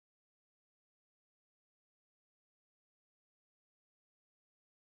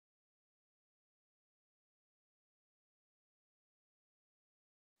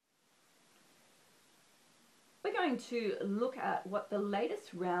going to look at what the latest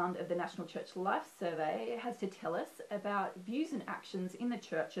round of the National Church Life Survey has to tell us about views and actions in the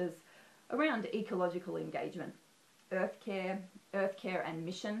churches around ecological engagement, earth care and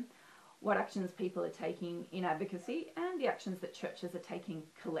mission, what actions people are taking in advocacy, and the actions that churches are taking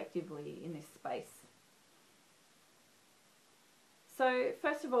collectively in this space. So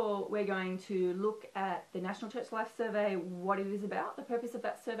first of all, we're going to look at the National Church Life Survey, what it is about, the purpose of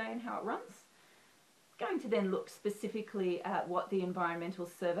that survey and how it runs. Going to then look specifically at what the environmental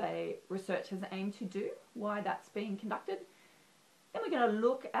survey research has aimed to do, why that's being conducted. Then we're going to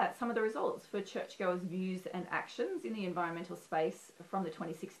look at some of the results for churchgoers' views and actions in the environmental space from the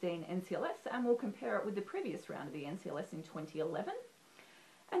 2016 NCLS, and we'll compare it with the previous round of the NCLS in 2011.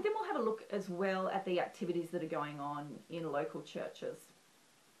 And then we'll have a look as well at the activities that are going on in local churches.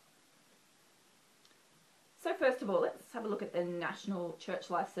 So first of all, let's have a look at the National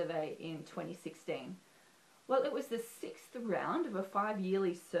Church Life Survey in 2016. Well, it was the 6th round of a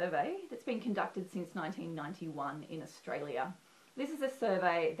 5-yearly survey that's been conducted since 1991 in Australia. This is a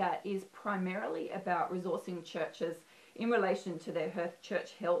survey that is primarily about resourcing churches in relation to their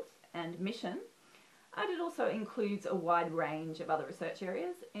church health and mission. And it also includes a wide range of other research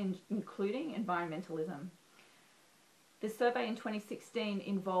areas, including environmentalism. The survey in 2016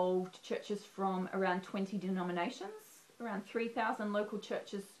 involved churches from around 20 denominations. Around 3,000 local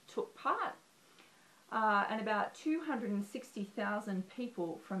churches took part, and about 260,000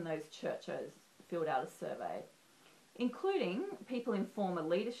 people from those churches filled out a survey, including people in former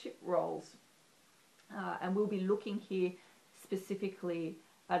leadership roles. And we'll be looking here specifically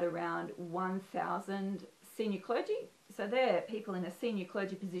at around 1,000 senior clergy. So they're people in a senior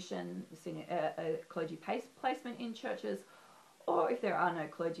clergy position, a clergy placement in churches, or if there are no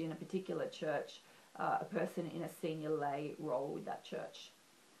clergy in a particular church, a person in a senior lay role with that church.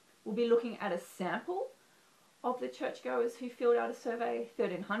 We'll be looking at a sample of the churchgoers who filled out a survey,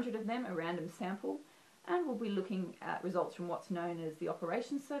 1,300 of them, a random sample, and we'll be looking at results from what's known as the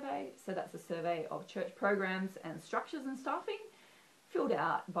operations survey. So that's a survey of church programs and structures and staffing, filled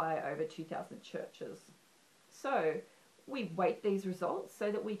out by over 2,000 churches. So we weight these results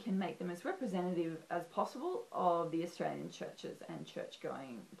so that we can make them as representative as possible of the Australian churches and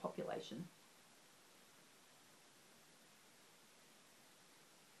church-going population.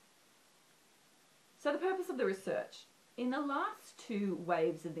 So the purpose of the research. In the last 2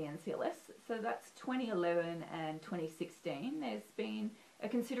 waves of the NCLS, so that's 2011 and 2016, there's been a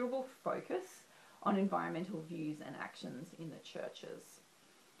considerable focus on environmental views and actions in the churches.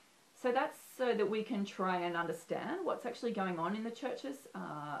 So that's so that we can try and understand what's actually going on in the churches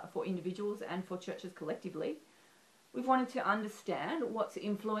for individuals and for churches collectively. We've wanted to understand what's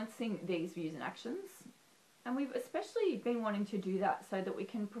influencing these views and actions, and we've especially been wanting to do that so that we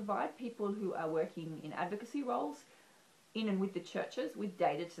can provide people who are working in advocacy roles in and with the churches with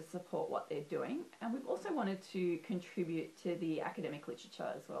data to support what they're doing. And we've also wanted to contribute to the academic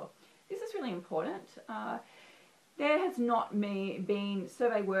literature as well. This is really important. There has not been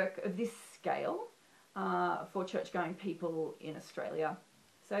survey work of this scale for church-going people in Australia.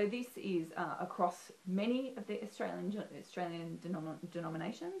 So this is across many of the Australian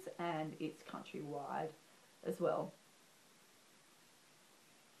denominations, and it's countrywide as well.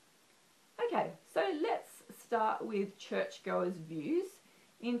 Okay, so let's start with churchgoers' views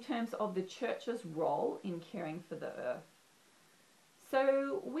in terms of the church's role in caring for the earth.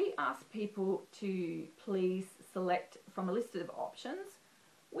 So we asked people to please select from a list of options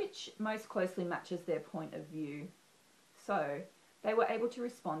which most closely matches their point of view. So they were able to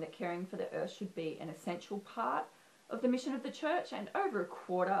respond that caring for the earth should be an essential part of the mission of the church, and over a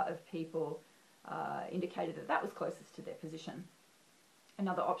quarter of people indicated that that was closest to their position.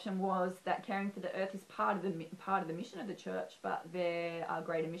 Another option was that caring for the earth is part of the mission of the church, but there are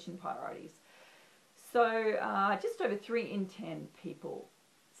greater mission priorities. So just over 3 in 10 people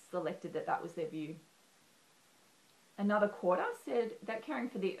selected that that was their view. Another quarter said that caring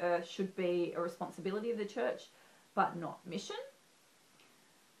for the earth should be a responsibility of the church, but not mission.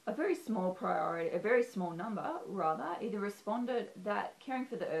 A very small number rather, either responded that caring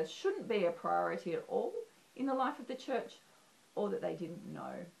for the earth shouldn't be a priority at all in the life of the church, or that they didn't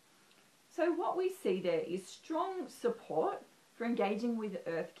know. So what we see there is strong support for engaging with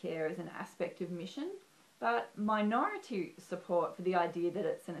earth care as an aspect of mission, but minority support for the idea that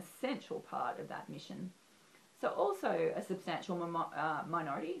it's an essential part of that mission. So also a substantial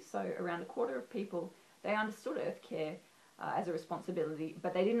minority, so around a quarter of people, they understood earth care as a responsibility,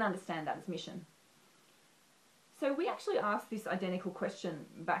 but they didn't understand that as mission. So we actually asked this identical question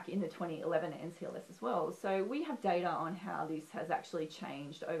back in the 2011 NCLS as well. So we have data on how this has actually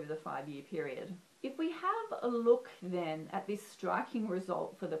changed over the 5-year period. If we have a look then at this striking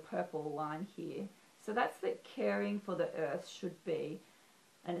result for the purple line here, so that's that caring for the earth should be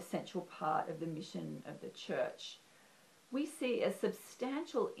an essential part of the mission of the church. We see a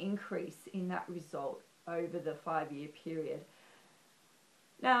substantial increase in that result over the 5-year period.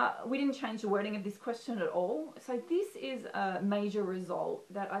 Now, we didn't change the wording of this question at all, so this is a major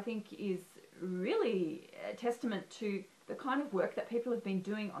result that I think is really a testament to the kind of work that people have been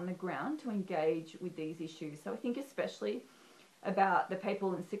doing on the ground to engage with these issues. So I think especially about the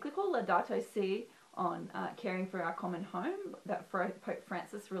papal encyclical Laudato Si on caring for our common home that Pope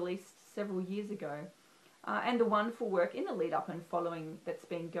Francis released several years ago, and the wonderful work in the lead up and following that's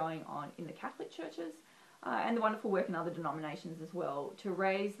been going on in the Catholic churches, and the wonderful work in other denominations as well to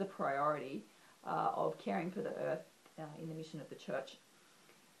raise the priority of caring for the earth in the mission of the church.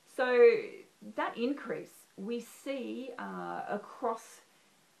 So that increase we see across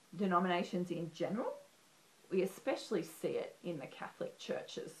denominations in general. We especially see it in the Catholic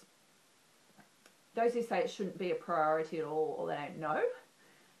churches. Those who say it shouldn't be a priority at all or they don't know,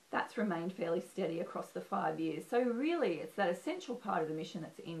 that's remained fairly steady across the 5 years. So really it's that essential part of the mission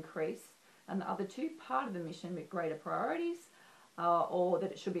that's increased, and the other two, part of the mission with greater priorities, or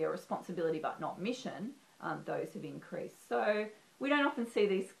that it should be a responsibility but not mission, those have increased. So we don't often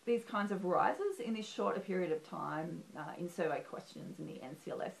see these kinds of rises in this shorter period of time in survey questions in the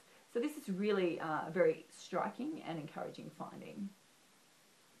NCLS. So this is really a very striking and encouraging finding.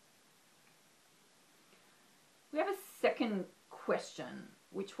 We have a second question,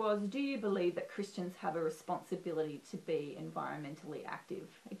 which was, do you believe that Christians have a responsibility to be environmentally active?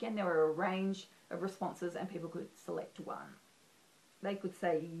 Again, there were a range of responses and people could select one. They could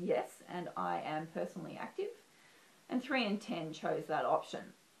say yes, and I am personally active. And 3 in 10 chose that option.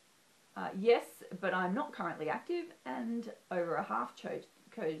 Yes, but I'm not currently active, and over a half chose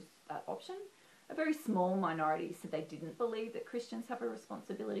that option. A very small minority said they didn't believe that Christians have a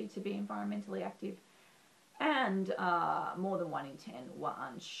responsibility to be environmentally active, and more than 1 in 10 were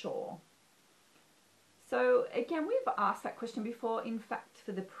unsure. So again, we've asked that question before. In fact,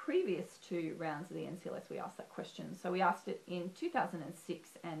 for the previous 2 rounds of the NCLS, we asked that question. So we asked it in 2006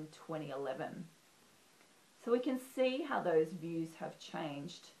 and 2011. So we can see how those views have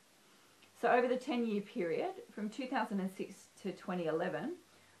changed. So over the 10-year period, from 2006 to 2011,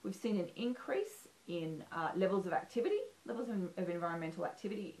 we've seen an increase in levels of activity, levels of environmental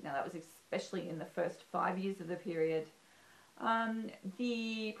activity. Now that was especially in the first 5 years of the period.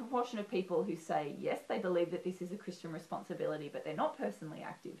 The proportion of people who say yes, they believe that this is a Christian responsibility, but they're not personally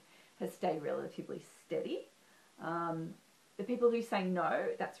active, has stayed relatively steady. The people who say no,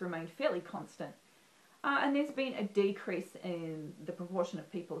 that's remained fairly constant. And there's been a decrease in the proportion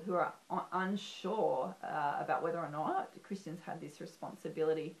of people who are unsure about whether or not Christians have this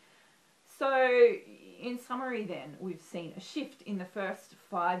responsibility. So in summary then, we've seen a shift in the first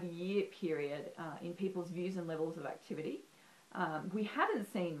 5-year period in people's views and levels of activity. We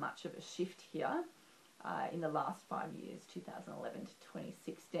haven't seen much of a shift here in the last 5 years, 2011 to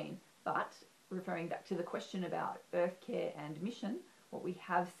 2016. But referring back to the question about earth care and mission, what we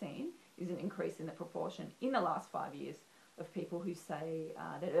have seen is an increase in the proportion in the last 5 years of people who say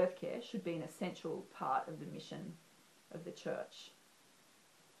that earth care should be an essential part of the mission of the church.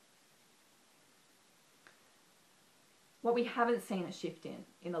 What we haven't seen a shift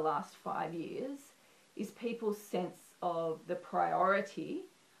in the last 5 years is people's sense of the priority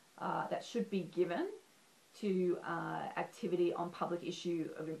that should be given to activity on public issues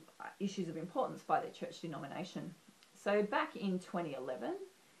of importance by their church denomination. So back in 2011,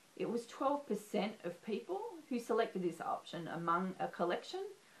 it was 12% of people who selected this option among a collection,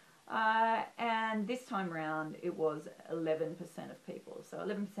 and this time around it was 11% of people, so 11%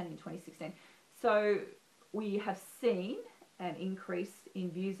 in 2016. So we have seen an increase in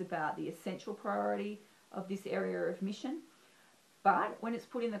views about the essential priority of this area of mission, but when it's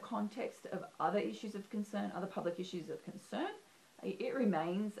put in the context of other issues of concern, other public issues of concern, it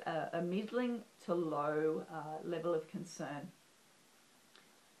remains a middling to low level of concern.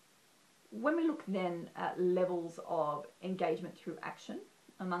 When we look then at levels of engagement through action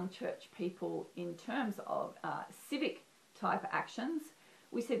among church people in terms of civic type actions,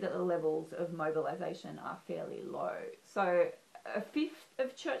 we see that the levels of mobilisation are fairly low. So 1/5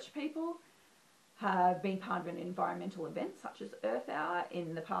 of church people have been part of an environmental event such as Earth Hour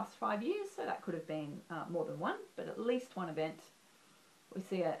in the past 5 years, so that could have been more than one, but at least one event. We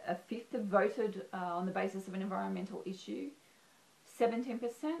see a 1/5 have voted on the basis of an environmental issue.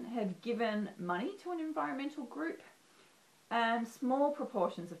 17% have given money to an environmental group, and small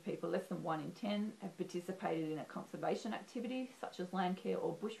proportions of people, less than 1 in 10, have participated in a conservation activity such as land care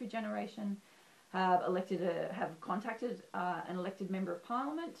or bush regeneration, have contacted an elected member of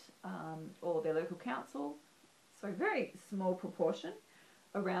parliament or their local council. So a very small proportion,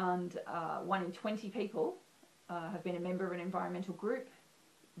 around 1 in 20 people have been a member of an environmental group.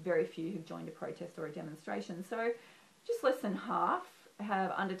 Very few have joined a protest or a demonstration. So just less than half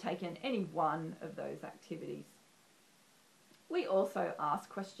have undertaken any one of those activities. We also ask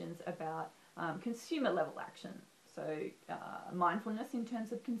questions about consumer level action. So mindfulness in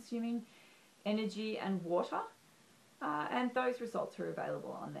terms of consuming energy and water. And those results are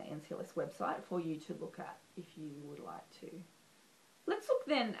available on the NCLS website for you to look at if you would like to. Let's look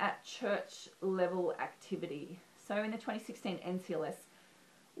then at church level activity. So in the 2016 NCLS,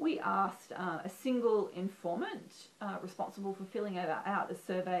 we asked a single informant responsible for filling out a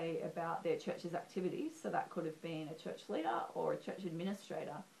survey about their church's activities, so that could have been a church leader or a church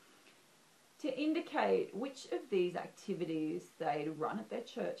administrator, to indicate which of these activities they'd run at their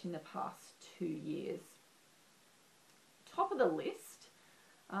church in the past 2 years. Top of the list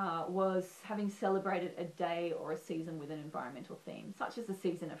was having celebrated a day or a season with an environmental theme, such as the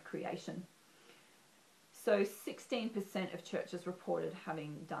season of creation. So 16% of churches reported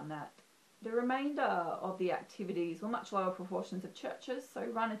having done that. The remainder of the activities were much lower proportions of churches, so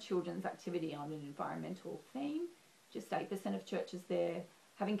run a children's activity on an environmental theme, just 8% of churches there.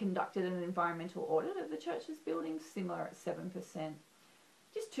 Having conducted an environmental audit of the church's buildings, similar at 7%.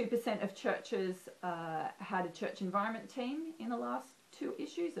 Just 2% of churches had a church environment team in the last 2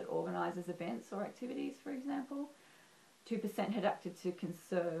 issues that organises events or activities, for example. 2% had acted to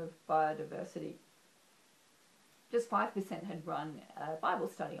conserve biodiversity. Just 5% had run a Bible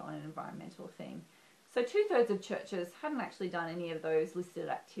study on an environmental theme. So 2/3 of churches hadn't actually done any of those listed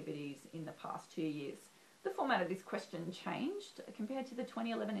activities in the past 2 years. The format of this question changed compared to the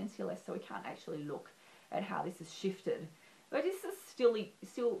 2011 NCLS, so we can't actually look at how this has shifted. But this is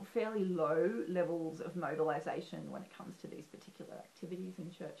still fairly low levels of mobilisation when it comes to these particular activities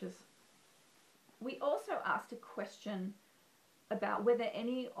in churches. We also asked a question about whether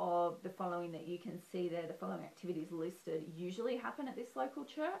any of the following that you can see there, the following activities listed, usually happen at this local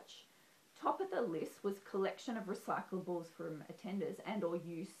church. Top of the list was collection of recyclables from attenders and or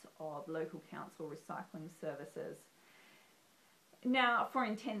use of local council recycling services. Now, 4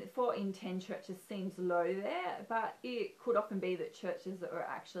 in 10 churches seems low there, but it could often be that churches are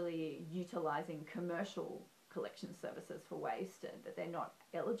actually utilising commercial collection services for waste and that they're not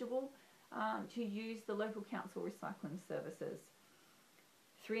eligible to use the local council recycling services.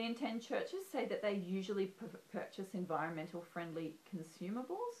 3 in 10 churches say that they usually purchase environmental friendly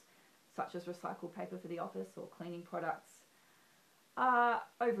consumables, such as recycled paper for the office or cleaning products.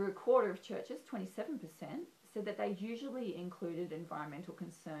 Over a quarter of churches, 27%, said that they usually included environmental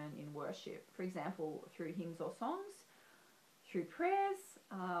concern in worship, for example, through hymns or songs, through prayers,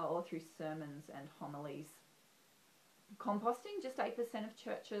 or through sermons and homilies. Composting, just 8% of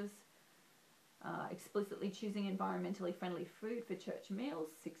churches explicitly choosing environmentally friendly food for church meals,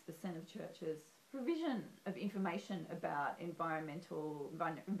 6% of churches. Provision of information about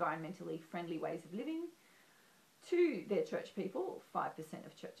environmentally friendly ways of living to their church people, 5%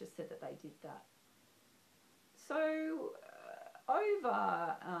 of churches said that they did that. So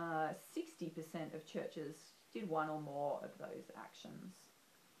over 60% of churches did one or more of those actions.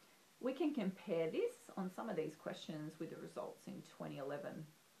 We can compare this on some of these questions with the results in 2011.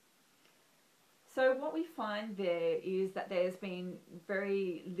 So what we find there is that there's been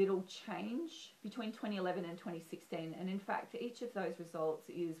very little change between 2011 and 2016, and in fact each of those results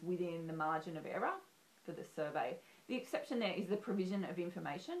is within the margin of error for the survey. The exception there is the provision of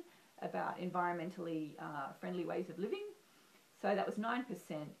information about environmentally friendly ways of living. So that was 9%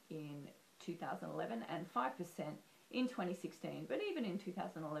 in 2011 and 5% in 2016, but even in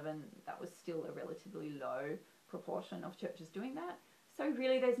 2011 that was still a relatively low proportion of churches doing that. So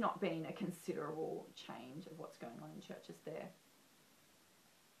really there's not been a considerable change of what's going on in churches there.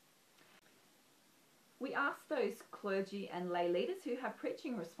 We asked those clergy and lay leaders who have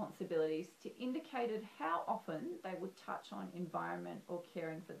preaching responsibilities to indicate how often they would touch on environment or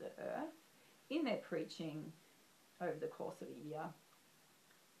caring for the earth in their preaching over the course of a year.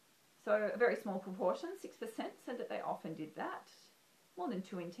 So a very small proportion, 6%, said that they often did that. More than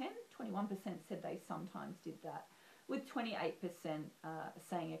 2 in 10, 21% said they sometimes did that, with 28%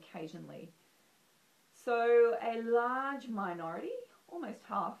 saying occasionally. So a large minority, almost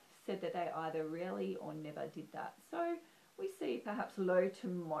half, said that they either rarely or never did that. So we see perhaps low to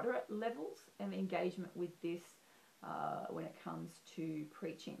moderate levels of engagement with this when it comes to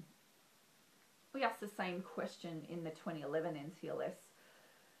preaching. We asked the same question in the 2011 NCLS.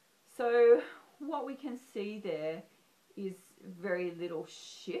 So what we can see there is very little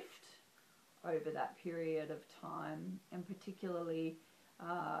shift over that period of time, and particularly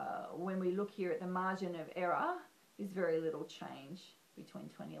when we look here at the margin of error, there's very little change between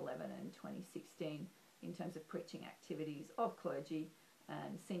 2011 and 2016 in terms of preaching activities of clergy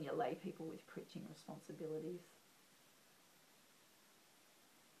and senior lay people with preaching responsibilities.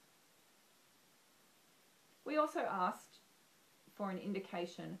 We also asked for an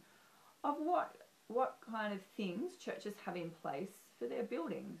indication of what kind of things churches have in place for their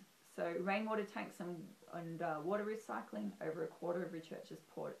buildings. So rainwater tanks and water recycling, over a quarter of the churches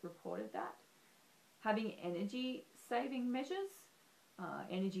reported that. Having energy saving measures,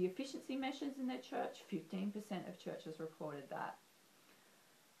 energy efficiency measures in their church, 15% of churches reported that.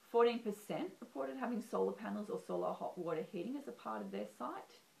 14% reported having solar panels or solar hot water heating as a part of their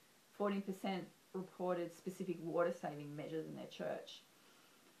site. 14% reported specific water saving measures in their church.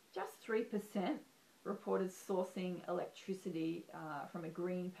 Just 3% reported sourcing electricity from a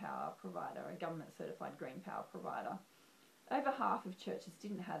green power provider, a government certified green power provider. Over half of churches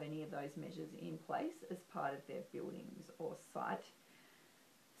didn't have any of those measures in place as part of their buildings or site.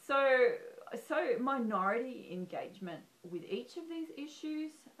 So minority engagement with each of these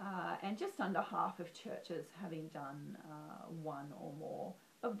issues, and just under half of churches having done one or more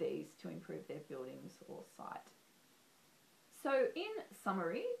of these to improve their buildings or site. So in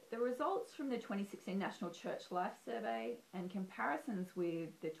summary, the results from the 2016 National Church Life Survey and comparisons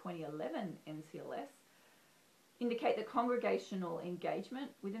with the 2011 NCLS indicate that congregational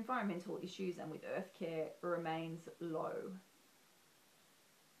engagement with environmental issues and with earth care remains low,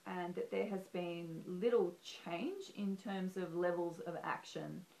 and that there has been little change in terms of levels of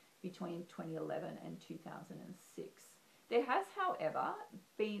action between 2011 and 2006. There has, however,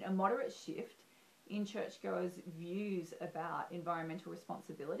 been a moderate shift in churchgoers' views about environmental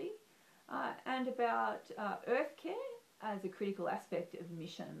responsibility and about earth care as a critical aspect of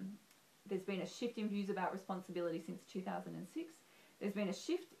mission. There's been a shift in views about responsibility since 2006. There's been a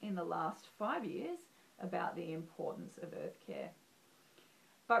shift in the last 5 years about the importance of earth care.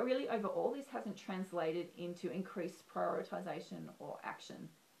 But really, overall, this hasn't translated into increased prioritisation or action.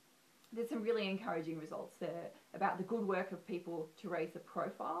 There's some really encouraging results there about the good work of people to raise the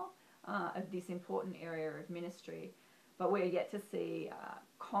profile of this important area of ministry, but we're yet to see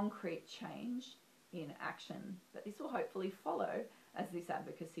concrete change in action. But this will hopefully follow as this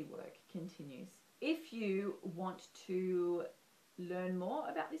advocacy work continues. If you want to learn more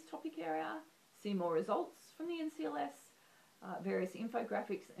about this topic area, see more results from the NCLS, various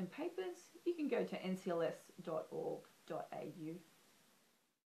infographics and papers, you can go to ncls.org.au.